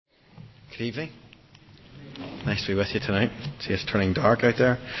Good evening. Nice to be with you tonight. See, it's turning dark out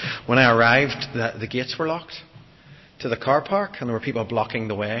there. When I arrived, the gates were locked to the car park and there were people blocking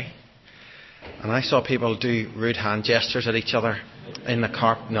the way. And I saw people do rude hand gestures at each other in the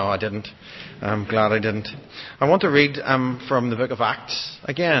car. No, I didn't. I'm glad I didn't. I want to read from the book of Acts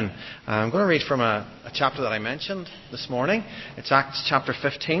again. I'm going to read from a chapter that I mentioned this morning. It's Acts chapter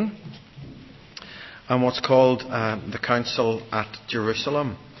 15 and what's called the Council at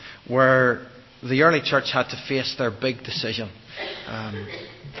Jerusalem, where the early church had to face their big decision.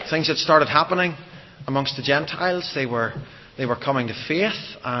 Things had started happening amongst the Gentiles. They were coming to faith,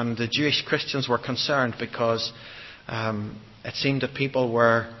 and the Jewish Christians were concerned because it seemed that people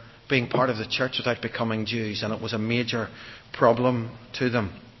were being part of the church without becoming Jews, and it was a major problem to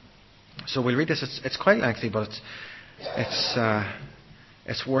them. So we'll read this. It's quite lengthy, but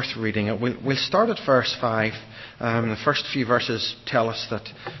it's worth reading it. We'll start at verse 5. The first few verses tell us that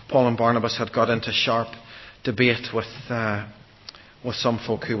Paul and Barnabas had got into sharp debate with some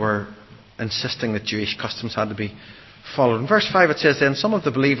folk who were insisting that Jewish customs had to be followed. In verse 5 it says, "Then some of the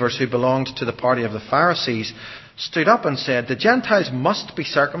believers who belonged to the party of the Pharisees stood up and said, 'The Gentiles must be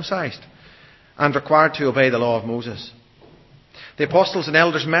circumcised and required to obey the law of Moses.' The apostles and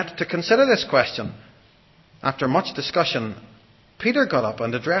elders met to consider this question. After much discussion, Peter got up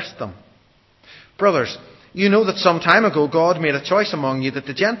and addressed them. 'Brothers, you know that some time ago God made a choice among you that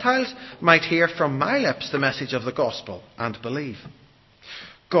the Gentiles might hear from my lips the message of the gospel and believe.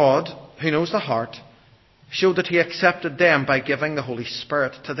 God, who knows the heart, showed that he accepted them by giving the Holy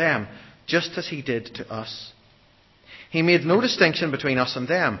Spirit to them, just as he did to us. He made no distinction between us and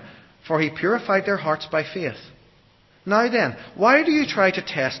them, for he purified their hearts by faith. Now then, why do you try to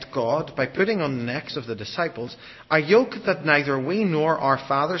test God by putting on the necks of the disciples a yoke that neither we nor our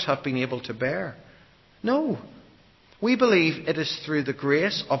fathers have been able to bear? No, we believe it is through the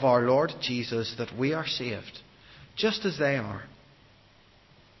grace of our Lord Jesus that we are saved, just as they are.'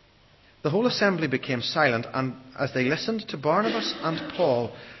 The whole assembly became silent, and as they listened to Barnabas and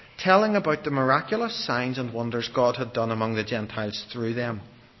Paul telling about the miraculous signs and wonders God had done among the Gentiles through them.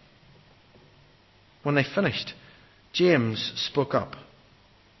 When they finished, James spoke up.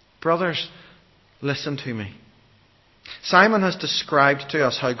 'Brothers, listen to me. Simon has described to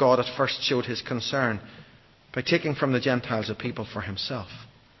us how God at first showed his concern by taking from the Gentiles a people for himself.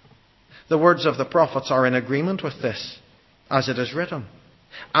 The words of the prophets are in agreement with this, as it is written,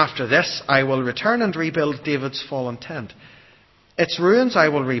 "After this I will return and rebuild David's fallen tent. Its ruins I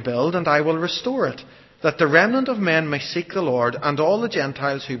will rebuild, and I will restore it, that the remnant of men may seek the Lord, and all the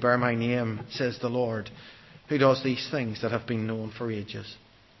Gentiles who bear my name, says the Lord, who does these things that have been known for ages.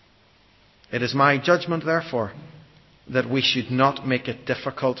 It is my judgment, therefore, that we should not make it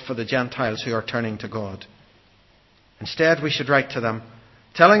difficult for the Gentiles who are turning to God. Instead, we should write to them,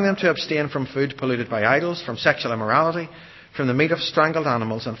 telling them to abstain from food polluted by idols, from sexual immorality, from the meat of strangled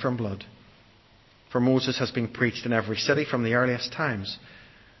animals, and from blood. For Moses has been preached in every city from the earliest times,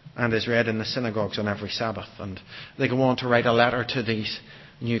 and is read in the synagogues on every Sabbath." And they go on to write a letter to these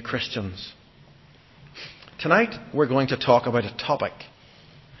new Christians. Tonight we're going to talk about a topic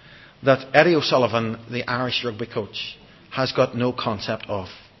that Eddie O'Sullivan, the Irish rugby coach, has got no concept of.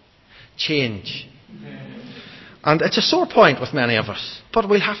 Change. And it's a sore point with many of us, but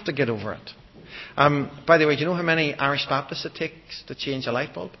we'll have to get over it. By the way, do you know how many Irish Baptists it takes to change a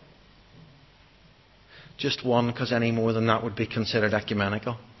light bulb? Just one, because any more than that would be considered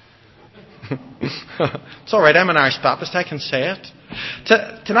ecumenical. It's all right, I'm an Irish Baptist, I can say it.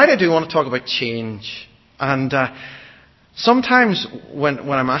 Tonight I do want to talk about change. And sometimes when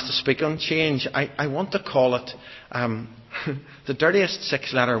I'm asked to speak on change, I want to call it the dirtiest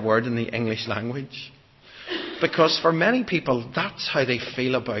six-letter word in the English language. Because for many people, that's how they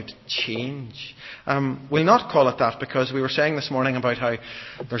feel about change. We'll not call it that, because we were saying this morning about how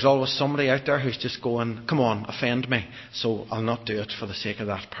there's always somebody out there who's just going, "Come on, offend me," so I'll not do it for the sake of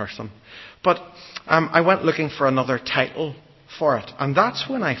that person. But I went looking for another title for it, and that's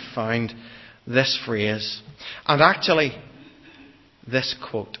when I found this phrase, and actually this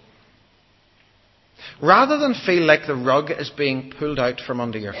quote. "Rather than feel like the rug is being pulled out from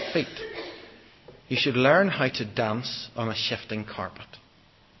under your feet, you should learn how to dance on a shifting carpet."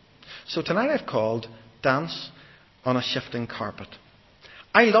 So tonight I've called Dance on a Shifting Carpet.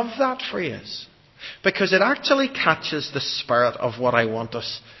 I love that phrase because it actually catches the spirit of what I want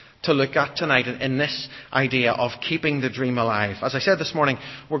us to look at tonight in this idea of keeping the dream alive. As I said this morning,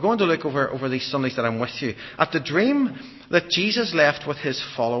 we're going to look over these Sundays that I'm with you at the dream that Jesus left with his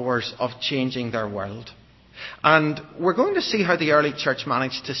followers of changing their world. And we're going to see how the early church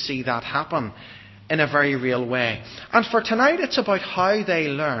managed to see that happen in a very real way. And for tonight, it's about how they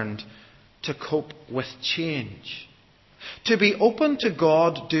learned to cope with change. To be open to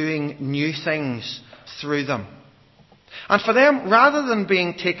God doing new things through them. And for them, rather than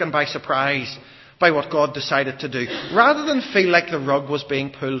being taken by surprise by what God decided to do, rather than feel like the rug was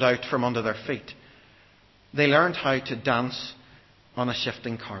being pulled out from under their feet, they learned how to dance on a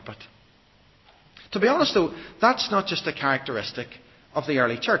shifting carpet. To be honest though, that's not just a characteristic of the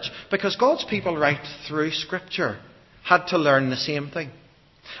early church, because God's people right through Scripture had to learn the same thing.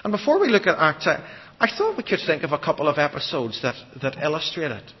 And before we look at Acts, I thought we could think of a couple of episodes that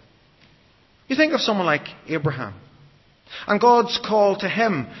illustrate it. You think of someone like Abraham, and God's call to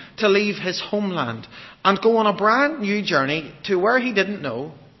him to leave his homeland and go on a brand new journey to where he didn't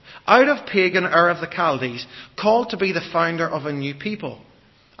know, out of pagan Ur of the Chaldees, called to be the founder of a new people,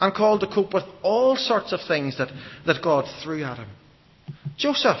 and called to cope with all sorts of things that God threw at him.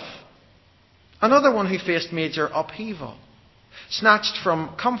 Joseph, another one who faced major upheaval, snatched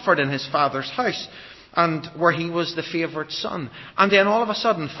from comfort in his father's house, and where he was the favoured son, and then all of a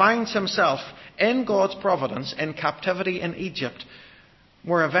sudden finds himself in God's providence in captivity in Egypt,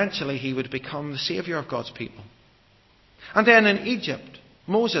 where eventually he would become the saviour of God's people. And then in Egypt,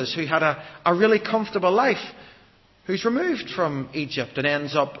 Moses, who had a really comfortable life, who's removed from Egypt and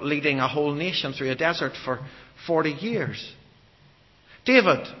ends up leading a whole nation through a desert for 40 years.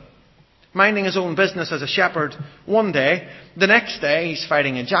 David, minding his own business as a shepherd one day, the next day he's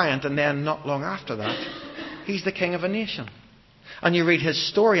fighting a giant, and then not long after that, he's the king of a nation. And you read his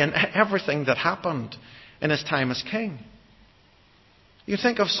story and everything that happened in his time as king. You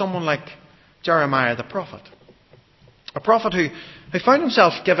think of someone like Jeremiah the prophet. A prophet who found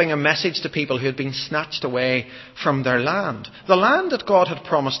himself giving a message to people who had been snatched away from their land. The land that God had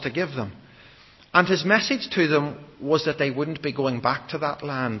promised to give them. And his message to them was that they wouldn't be going back to that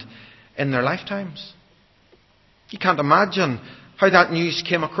land in their lifetimes. You can't imagine how that news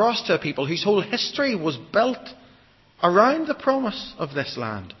came across to people whose whole history was built around the promise of this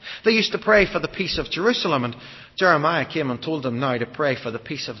land. They used to pray for the peace of Jerusalem, and Jeremiah came and told them now to pray for the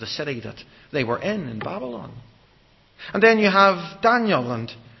peace of the city that they were in Babylon. And then you have Daniel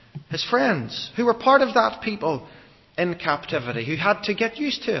and his friends, who were part of that people in captivity, who had to get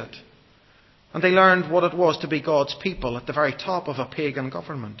used to it. And they learned what it was to be God's people at the very top of a pagan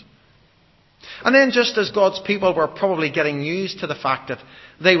government. And then, just as God's people were probably getting used to the fact that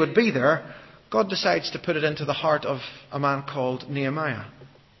they would be there, God decides to put it into the heart of a man called Nehemiah.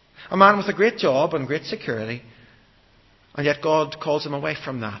 A man with a great job and great security. And yet God calls him away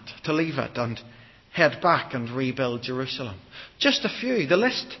from that, to leave it and head back and rebuild Jerusalem. Just a few. The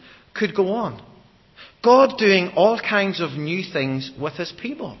list could go on. God doing all kinds of new things with his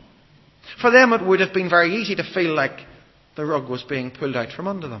people. For them it would have been very easy to feel like the rug was being pulled out from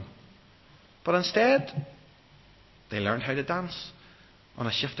under them. But instead, they learned how to dance on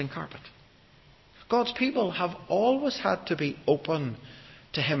a shifting carpet. God's people have always had to be open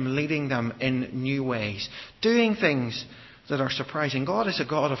to him leading them in new ways, doing things that are surprising. God is a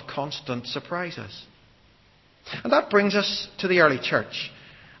God of constant surprises. And that brings us to the early church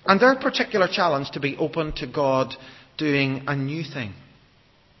and their particular challenge to be open to God doing a new thing.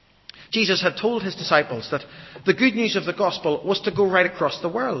 Jesus had told his disciples that the good news of the gospel was to go right across the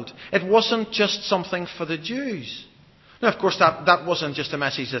world. It wasn't just something for the Jews. Now, of course, that wasn't just a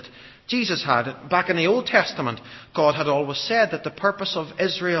message that Jesus had. Back in the Old Testament, God had always said that the purpose of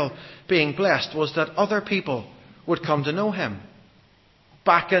Israel being blessed was that other people would come to know him.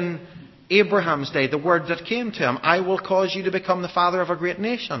 Back in Abraham's day, the word that came to him, I will cause you to become the father of a great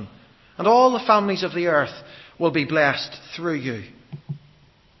nation, and all the families of the earth will be blessed through you.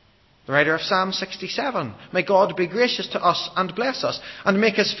 The writer of Psalm 67, may God be gracious to us and bless us and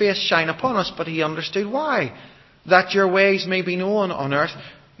make his face shine upon us. But he understood why. That your ways may be known on earth,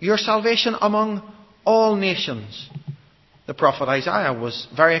 your salvation among all nations. The prophet Isaiah was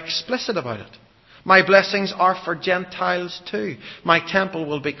very explicit about it. My blessings are for Gentiles too. My temple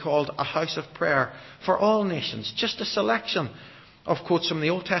will be called a house of prayer for all nations. Just a selection of quotes from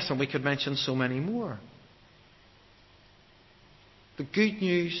the Old Testament. We could mention so many more. The good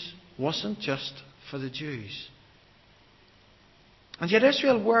news wasn't just for the Jews. And yet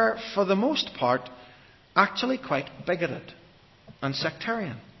Israel were, for the most part, actually quite bigoted and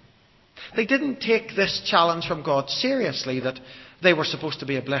sectarian. They didn't take this challenge from God seriously, that they were supposed to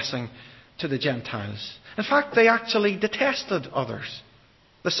be a blessing to the Gentiles. In fact, they actually detested others,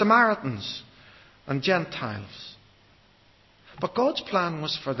 the Samaritans and Gentiles. But God's plan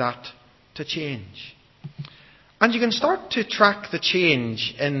was for that to change. And you can start to track the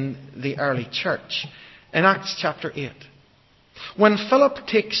change in the early church in Acts chapter 8. When Philip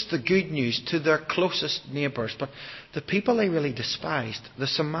takes the good news to their closest neighbours, but the people they really despised, the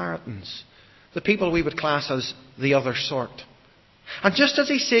Samaritans, the people we would class as the other sort. And just as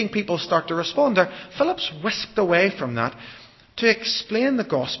he's seeing people start to respond there, Philip's whisked away from that to explain the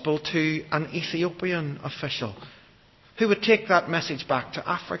gospel to an Ethiopian official who would take that message back to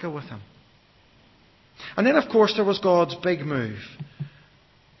Africa with him. And then, of course, there was God's big move.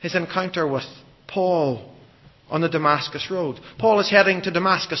 His encounter with Paul on the Damascus road. Paul is heading to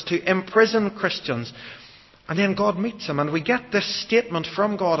Damascus to imprison Christians. And then God meets him, and we get this statement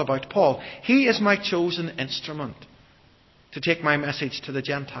from God about Paul. He is my chosen instrument to take my message to the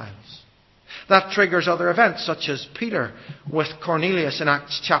Gentiles. That triggers other events, such as Peter with Cornelius in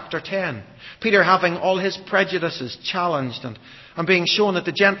Acts chapter 10. Peter having all his prejudices challenged and being shown that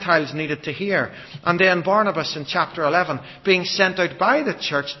the Gentiles needed to hear. And then Barnabas in chapter 11 being sent out by the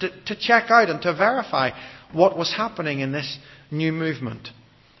church to check out and to verify what was happening in this new movement.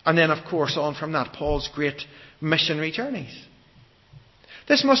 And then, of course, on from that, Paul's great missionary journeys.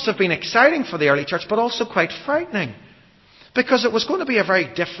 This must have been exciting for the early church, but also quite frightening. Because it was going to be a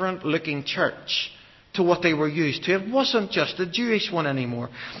very different looking church to what they were used to. It wasn't just a Jewish one anymore.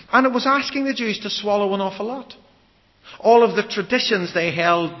 And it was asking the Jews to swallow an awful lot. All of the traditions they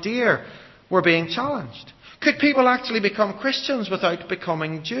held dear were being challenged. Could people actually become Christians without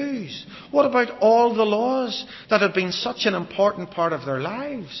becoming Jews? What about all the laws that had been such an important part of their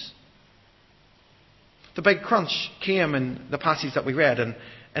lives? The big crunch came in the passage that we read in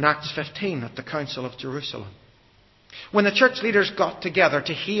Acts 15 at the Council of Jerusalem. When the church leaders got together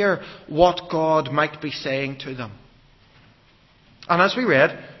to hear what God might be saying to them. And as we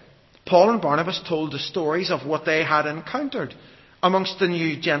read, Paul and Barnabas told the stories of what they had encountered amongst the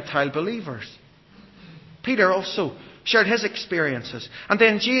new Gentile believers. Peter also shared his experiences. And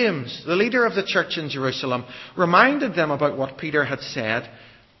then James, the leader of the church in Jerusalem, reminded them about what Peter had said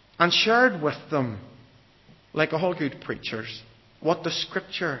and shared with them, like all good preachers, what the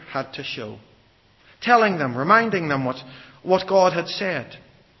Scripture had to show. Telling them, reminding them what God had said.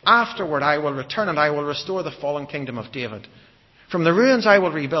 Afterward I will return and I will restore the fallen kingdom of David. From the ruins I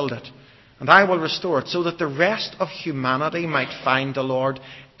will rebuild it, and I will restore it so that the rest of humanity might find the Lord,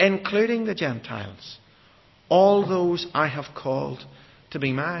 including the Gentiles. All those I have called to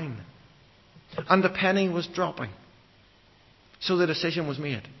be mine. And the penny was dropping. So the decision was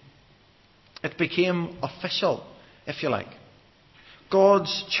made. It became official, if you like.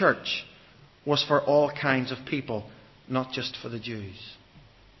 God's church was for all kinds of people, not just for the Jews.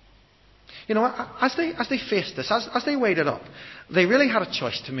 You know, as they faced this, as they weighed it up, they really had a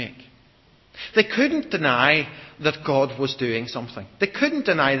choice to make. They couldn't deny that God was doing something. They couldn't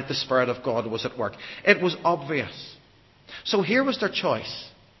deny that the Spirit of God was at work. It was obvious. So here was their choice.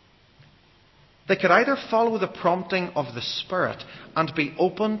 They could either follow the prompting of the Spirit and be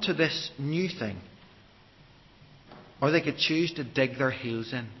open to this new thing, or they could choose to dig their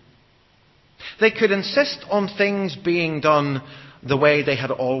heels in. They could insist on things being done the way they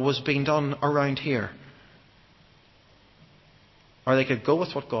had always been done around here. Or they could go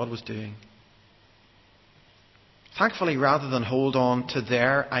with what God was doing. Thankfully, rather than hold on to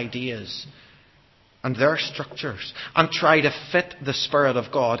their ideas and their structures and try to fit the Spirit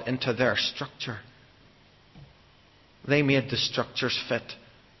of God into their structure, they made the structures fit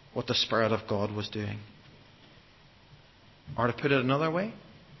what the Spirit of God was doing. Or to put it another way,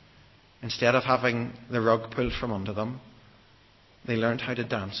 instead of having the rug pulled from under them, they learned how to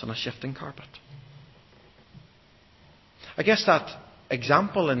dance on a shifting carpet. I guess that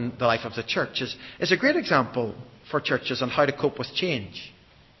example in the life of the church is a great example for churches on how to cope with change.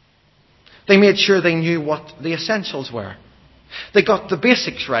 They made sure they knew what the essentials were. They got the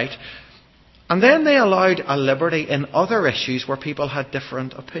basics right. And then they allowed a liberty in other issues where people had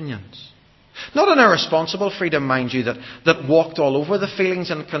different opinions. Not an irresponsible freedom, mind you, that walked all over the feelings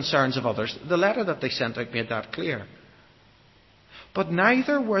and concerns of others. The letter that they sent out made that clear. But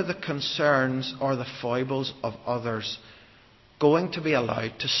neither were the concerns or the foibles of others going to be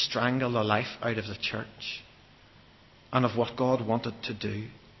allowed to strangle the life out of the church and of what God wanted to do.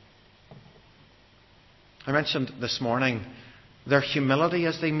 I mentioned this morning their humility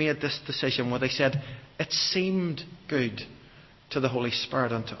as they made this decision, where they said, it seemed good to the Holy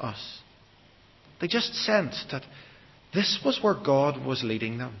Spirit and to us. They just sensed that this was where God was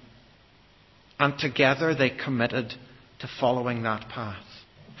leading them. And together they committed to following that path.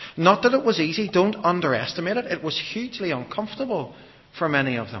 Not that it was easy, don't underestimate it. It was hugely uncomfortable for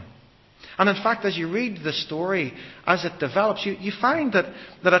many of them. And in fact, as you read the story, as it develops, you find that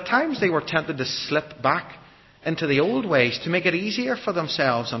at times they were tempted to slip back into the old ways to make it easier for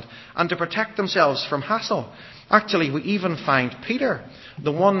themselves and to protect themselves from hassle. Actually, we even find Peter,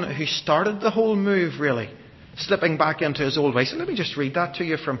 the one who started the whole move really, slipping back into his old ways. And let me just read that to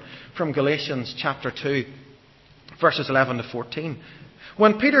you from Galatians chapter 2, verses 11 to 14.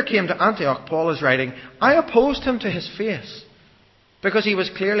 When Peter came to Antioch, Paul is writing, I opposed him to his face because he was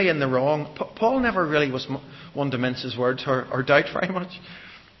clearly in the wrong. Paul never really was one to mince his words or doubt very much.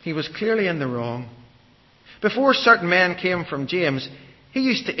 He was clearly in the wrong. Before certain men came from James, he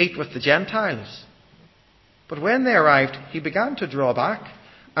used to eat with the Gentiles. But when they arrived, he began to draw back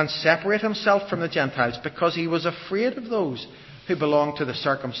and separate himself from the Gentiles because he was afraid of those who belonged to the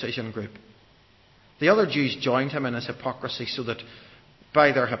circumcision group. The other Jews joined him in his hypocrisy, so that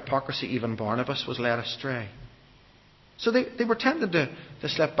by their hypocrisy even Barnabas was led astray. So they were tempted to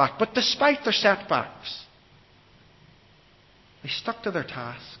slip back. But despite their setbacks, they stuck to their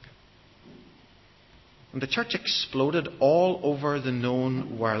task. And the church exploded all over the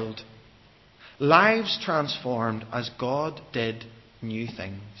known world. Lives transformed as God did new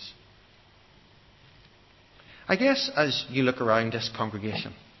things. I guess as you look around this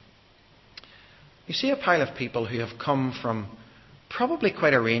congregation, you see a pile of people who have come from probably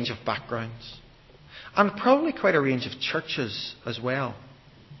quite a range of backgrounds and probably quite a range of churches as well.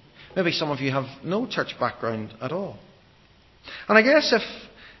 Maybe some of you have no church background at all. And I guess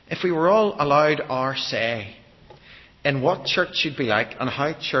if we were all allowed our say in what church should be like and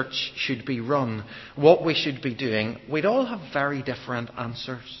how church should be run, what we should be doing, we'd all have very different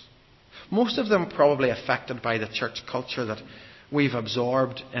answers. Most of them probably affected by the church culture that we've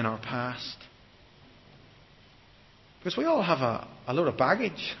absorbed in our past. Because we all have a load of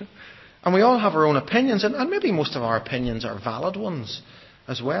baggage. And we all have our own opinions. And maybe most of our opinions are valid ones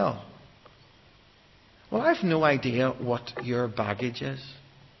as well. Well, I've no idea what your baggage is.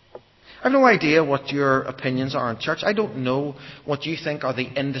 I've no idea what your opinions are in church. I don't know what you think are the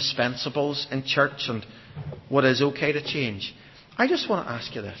indispensables in church and what is okay to change. I just want to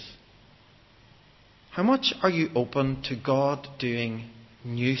ask you this. How much are you open to God doing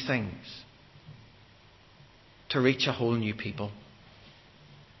new things to reach a whole new people?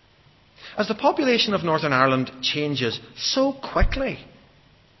 As the population of Northern Ireland changes so quickly,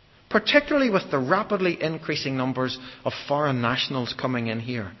 particularly with the rapidly increasing numbers of foreign nationals coming in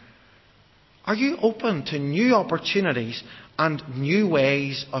here, are you open to new opportunities and new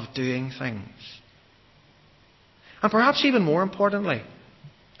ways of doing things? And perhaps even more importantly,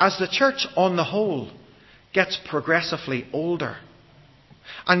 as the church on the whole gets progressively older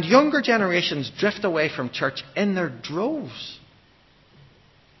and younger generations drift away from church in their droves,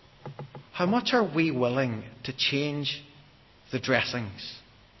 how much are we willing to change the dressings,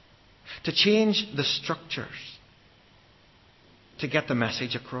 to change the structures, to get the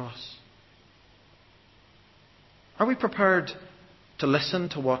message across? Are we prepared to listen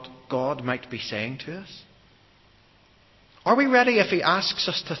to what God might be saying to us? Are we ready if He asks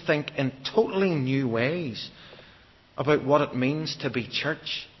us to think in totally new ways about what it means to be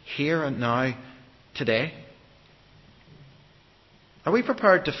church here and now, today? Are we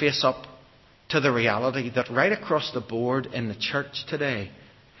prepared to face up to the reality that right across the board in the church today,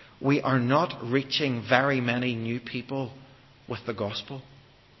 we are not reaching very many new people with the gospel?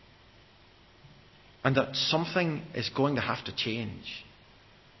 And that something is going to have to change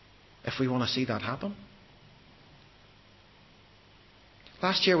if we want to see that happen?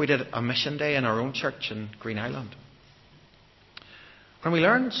 Last year we did a mission day in our own church in Green Island. And we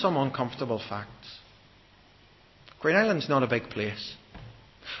learned some uncomfortable facts. Green Island's not a big place.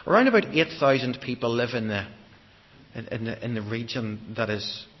 Around about 8,000 people live in the region that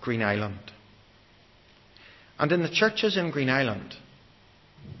is Green Island. And in the churches in Green Island,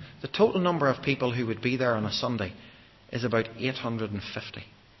 the total number of people who would be there on a Sunday is about 850.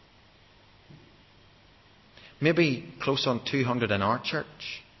 Maybe close on 200 in our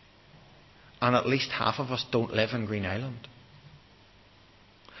church. And at least half of us don't live in Green Island.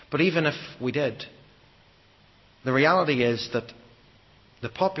 But even if we did, the reality is that the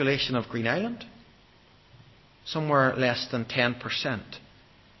population of Green Island, somewhere less than 10%,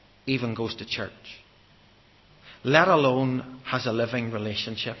 even goes to church. Let alone has a living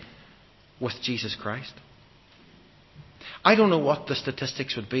relationship with Jesus Christ. I don't know what the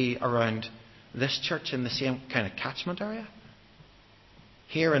statistics would be around this church in the same kind of catchment area.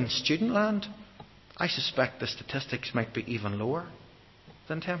 Here in student land, I suspect the statistics might be even lower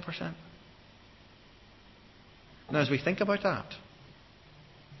than 10%. Now, as we think about that,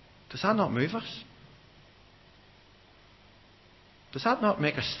 does that not move us? Does that not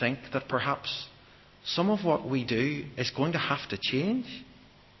make us think that perhaps some of what we do is going to have to change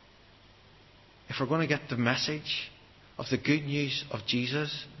if we're going to get the message of the good news of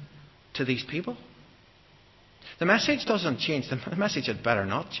Jesus to these people? The message doesn't change. The message had better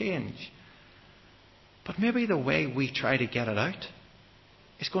not change. But maybe the way we try to get it out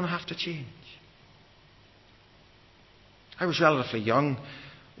is going to have to change. I was relatively young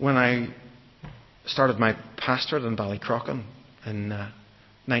when I started my pastorate in Ballycrochan in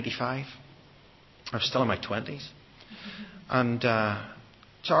 95. I was still in my 20s. And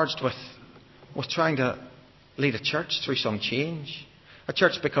charged with trying to lead a church through some change. A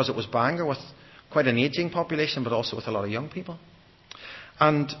church because it was Bangor with quite an ageing population, but also with a lot of young people.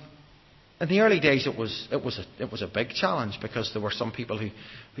 And in the early days, it was a big challenge because there were some people who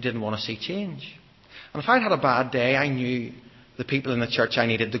didn't want to see change. And if I'd had a bad day, I knew the people in the church I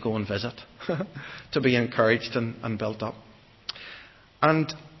needed to go and visit to be encouraged and built up.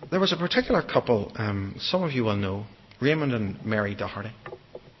 And there was a particular couple, some of you will know, Raymond and Mary Doherty.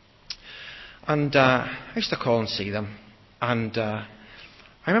 And I used to call and see them. And I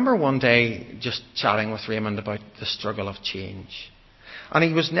remember one day just chatting with Raymond about the struggle of change. And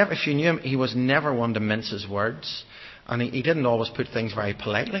he was never, if you knew him, he was never one to mince his words. And he didn't always put things very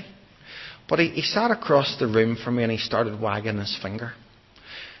politely. But he sat across the room from me and he started wagging his finger.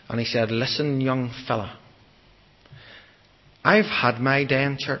 And he said, "Listen, young fella, I've had my day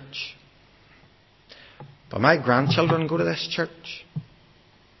in church. But my grandchildren go to this church.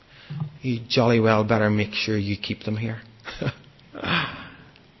 You jolly well better make sure you keep them here."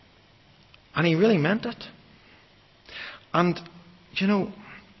 And he really meant it. And, you know,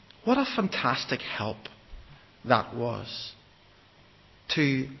 what a fantastic help that was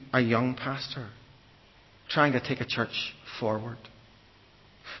to a young pastor trying to take a church forward.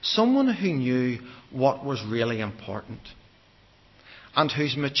 Someone who knew what was really important and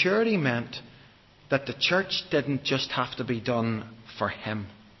whose maturity meant that the church didn't just have to be done for him,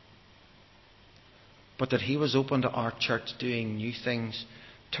 but that he was open to our church doing new things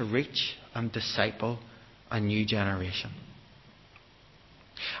to reach and disciple a new generation.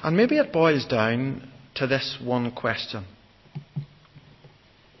 And maybe it boils down to this one question.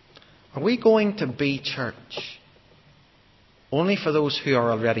 Are we going to be church only for those who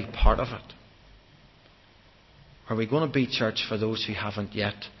are already part of it? Are we going to be church for those who haven't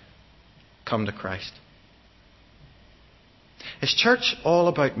yet come to Christ? Is church all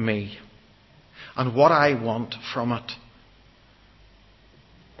about me and what I want from it?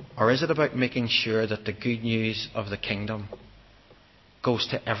 Or is it about making sure that the good news of the kingdom goes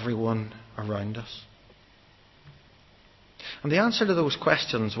to everyone around us? And the answer to those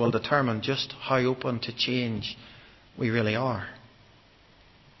questions will determine just how open to change we really are,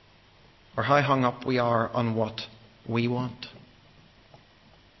 or how hung up we are on what we want.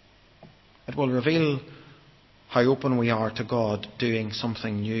 It will reveal how open we are to God doing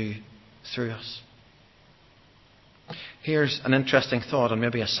something new through us. Here's an interesting thought and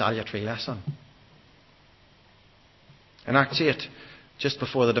maybe a salutary lesson. In Acts 8, just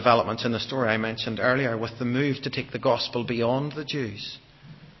before the developments in the story I mentioned earlier, with the move to take the gospel beyond the Jews,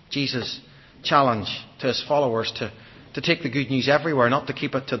 Jesus' challenge to his followers to take the good news everywhere, not to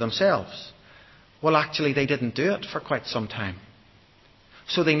keep it to themselves. Well, actually, they didn't do it for quite some time.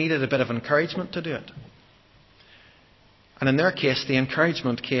 So they needed a bit of encouragement to do it. And in their case, the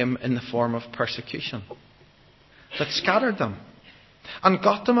encouragement came in the form of persecution that scattered them and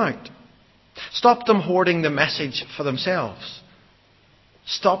got them out. Stopped them hoarding the message for themselves.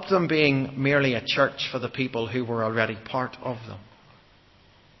 Stopped them being merely a church for the people who were already part of them.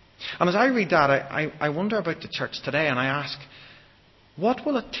 And as I read that, I wonder about the church today, and I ask, what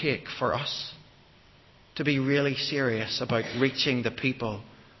will it take for us to be really serious about reaching the people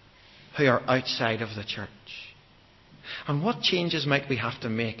who are outside of the church? And what changes might we have to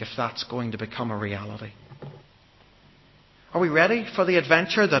make if that's going to become a reality? Are we ready for the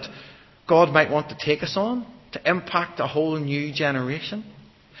adventure that God might want to take us on to impact a whole new generation?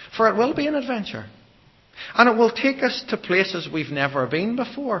 For it will be an adventure. And it will take us to places we've never been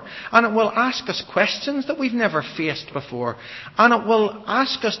before. And it will ask us questions that we've never faced before. And it will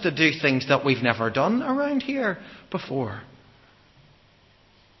ask us to do things that we've never done around here before.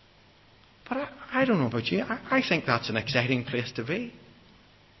 But I don't know about you. I think that's an exciting place to be.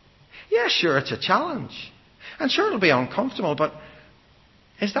 Yeah, sure, it's a challenge. And sure, it'll be uncomfortable, but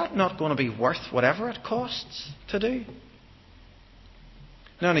is that not going to be worth whatever it costs to do?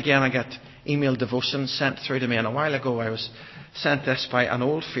 Now and again I get email devotions sent through to me, and a while ago I was sent this by an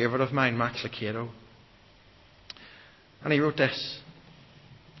old favourite of mine, Max Lucado. And he wrote this: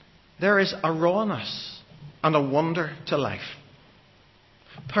 "There is a rawness and a wonder to life.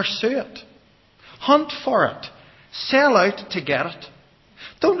 Pursue it. Hunt for it. Sell out to get it.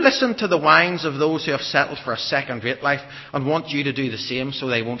 Don't listen to the whines of those who have settled for a second-rate life and want you to do the same so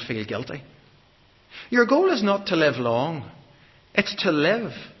they won't feel guilty. Your goal is not to live long. It's to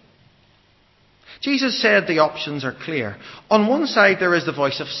live. Jesus said the options are clear. On one side there is the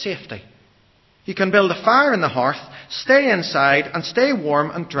voice of safety. You can build a fire in the hearth, stay inside and stay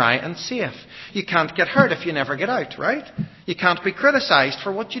warm and dry and safe. You can't get hurt if you never get out, right? You can't be criticised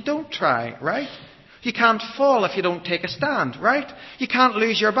for what you don't try, right? You can't fall if you don't take a stand, right? You can't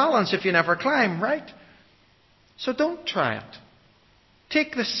lose your balance if you never climb, right? So don't try it.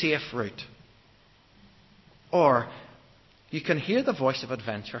 Take the safe route. Or you can hear the voice of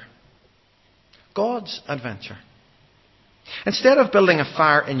adventure. God's adventure. Instead of building a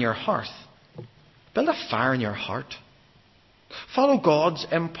fire in your hearth, build a fire in your heart. Follow God's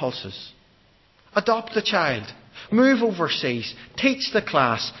impulses. Adopt a child. Move overseas. Teach the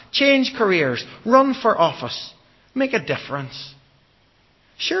class. Change careers. Run for office. Make a difference.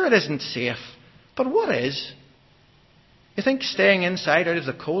 Sure, it isn't safe, but what is? You think staying inside out of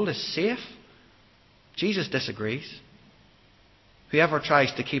the cold is safe? Jesus disagrees. Whoever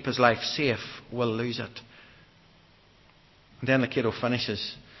tries to keep his life safe will lose it. And then Lucado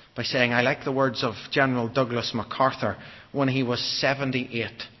finishes by saying, I like the words of General Douglas MacArthur when he was 78.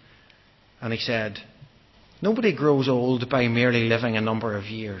 And he said, nobody grows old by merely living a number of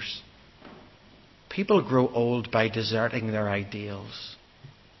years. People grow old by deserting their ideals.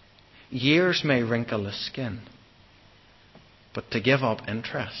 Years may wrinkle the skin, but to give up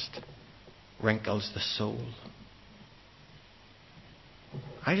interest wrinkles the soul.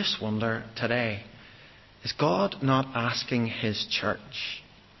 I just wonder today, is God not asking his church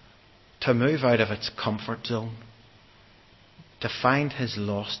to move out of its comfort zone, to find his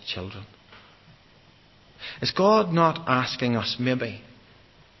lost children? Is God not asking us maybe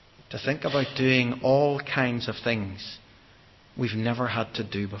to think about doing all kinds of things we've never had to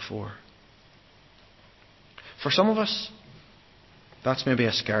do before? For some of us, that's maybe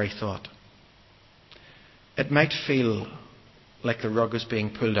a scary thought. It might feel like the rug is being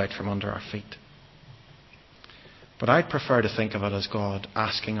pulled out from under our feet. But I'd prefer to think of it as God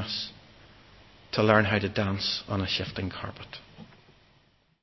asking us to learn how to dance on a shifting carpet.